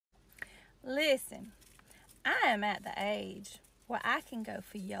Listen, I am at the age where I can go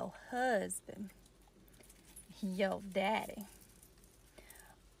for your husband, your daddy,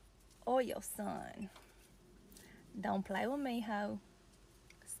 or your son. Don't play with me, ho.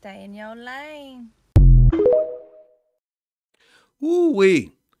 Stay in your lane.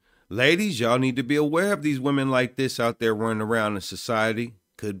 Ooh-wee. Ladies, y'all need to be aware of these women like this out there running around in society.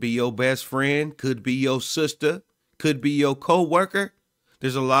 Could be your best friend, could be your sister, could be your co-worker.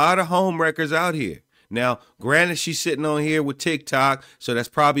 There's a lot of home wreckers out here. Now, granted, she's sitting on here with TikTok, so that's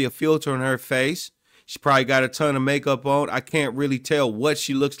probably a filter on her face. She probably got a ton of makeup on. I can't really tell what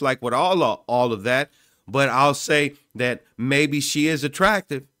she looks like with all of that, but I'll say that maybe she is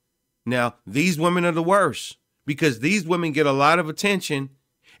attractive. Now, these women are the worst because these women get a lot of attention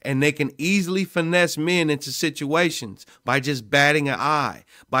and they can easily finesse men into situations by just batting an eye,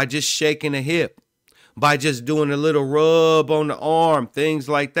 by just shaking a hip, by just doing a little rub on the arm, things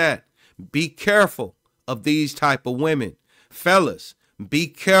like that. Be careful of these type of women. Fellas, be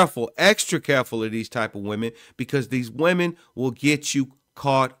careful, extra careful of these type of women because these women will get you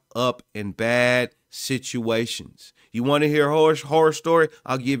caught up in bad situations. You want to hear a horror story?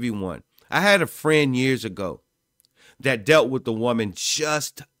 I'll give you one. I had a friend years ago that dealt with a woman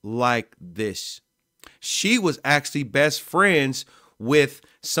just like this. She was actually best friends with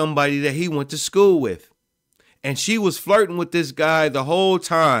somebody that he went to school with. And she was flirting with this guy the whole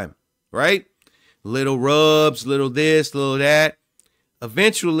time, right? Little rubs, little this, little that.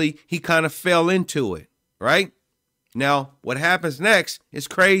 Eventually, he kind of fell into it, right? Now, what happens next is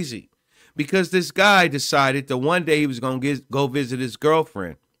crazy because this guy decided that one day he was going to go visit his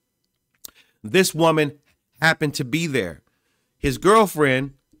girlfriend. This woman happened to be there. His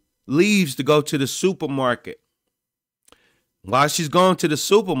girlfriend leaves to go to the supermarket. While she's going to the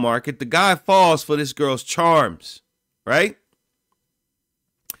supermarket, the guy falls for this girl's charms, right?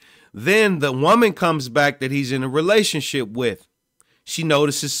 Then the woman comes back that he's in a relationship with. She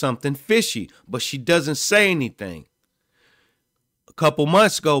notices something fishy, but she doesn't say anything. A couple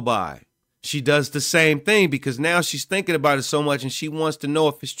months go by. She does the same thing because now she's thinking about it so much and she wants to know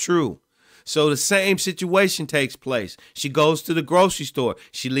if it's true. So the same situation takes place. She goes to the grocery store.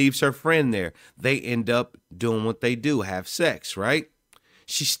 She leaves her friend there. They end up doing what they do, have sex, right?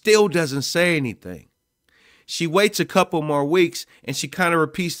 She still doesn't say anything. She waits a couple more weeks and she kind of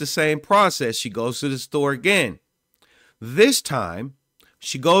repeats the same process. She goes to the store again. This time,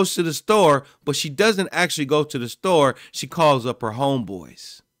 she goes to the store, but she doesn't actually go to the store. She calls up her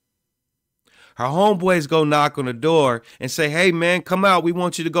homeboys. Her homeboys go knock on the door and say, hey, man, come out. We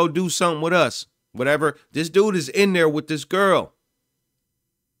want you to go do something with us. Whatever. This dude is in there with this girl.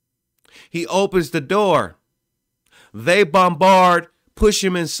 He opens the door. They bombard, push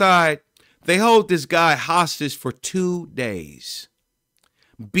him inside. They hold this guy hostage for 2 days.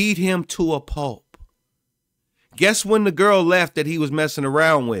 Beat him to a pulp. Guess when the girl left that he was messing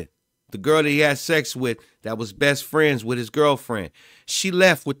around with? The girl that he had sex with that was best friends with his girlfriend. She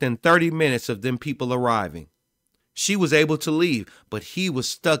left within 30 minutes of them people arriving. She was able to leave, but he was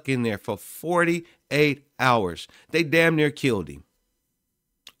stuck in there for 48 hours. They damn near killed him.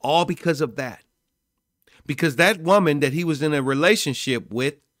 All because of that. Because that woman that he was in a relationship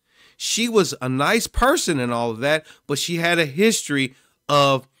with, she was a nice person and all of that, but she had a history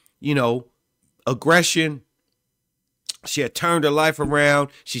of, aggression. She had turned her life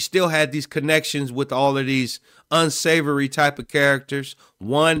around. She still had these connections with all of these unsavory type of characters.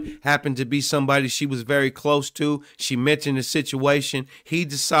 One happened to be somebody she was very close to. She mentioned the situation. He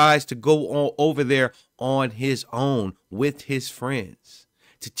decides to go over there on his own with his friends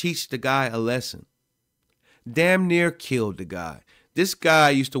to teach the guy a lesson. Damn near killed the guy. This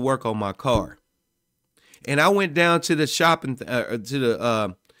guy used to work on my car. And I went down to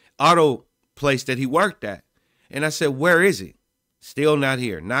the auto place that he worked at. And I said, where is he? Still not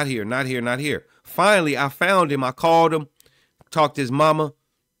here, not here, not here, not here. Finally, I found him. I called him, talked to his mama,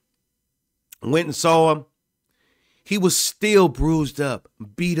 went and saw him. He was still bruised up,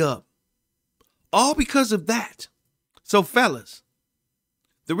 beat up. All because of that. So fellas,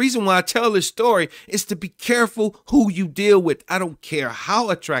 the reason why I tell this story is to be careful who you deal with. I don't care how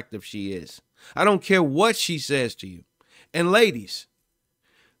attractive she is. I don't care what she says to you. And ladies,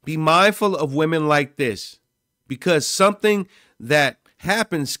 be mindful of women like this. Because something that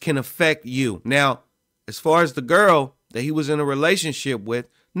happens can affect you. Now, as far as the girl that he was in a relationship with,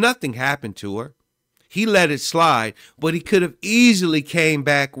 nothing happened to her. He let it slide, but he could have easily came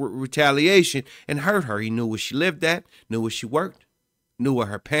back with retaliation and hurt her. He knew where she lived at, knew where she worked, knew where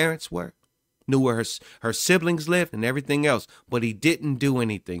her parents were, knew where her siblings lived and everything else. But he didn't do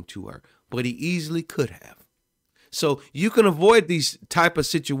anything to her, but he easily could have. So you can avoid these type of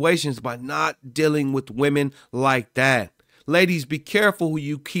situations by not dealing with women like that. Ladies, be careful who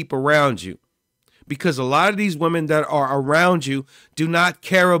you keep around you, because a lot of these women that are around you do not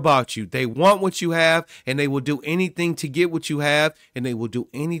care about you. They want what you have, and they will do anything to get what you have, and they will do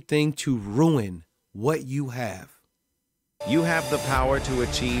anything to ruin what you have. You have the power to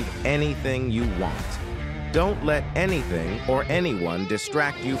achieve anything you want. Don't let anything or anyone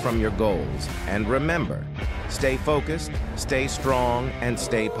distract you from your goals. And remember, stay focused, stay strong, and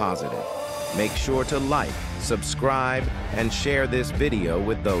stay positive. Make sure to like, subscribe, and share this video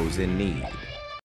with those in need.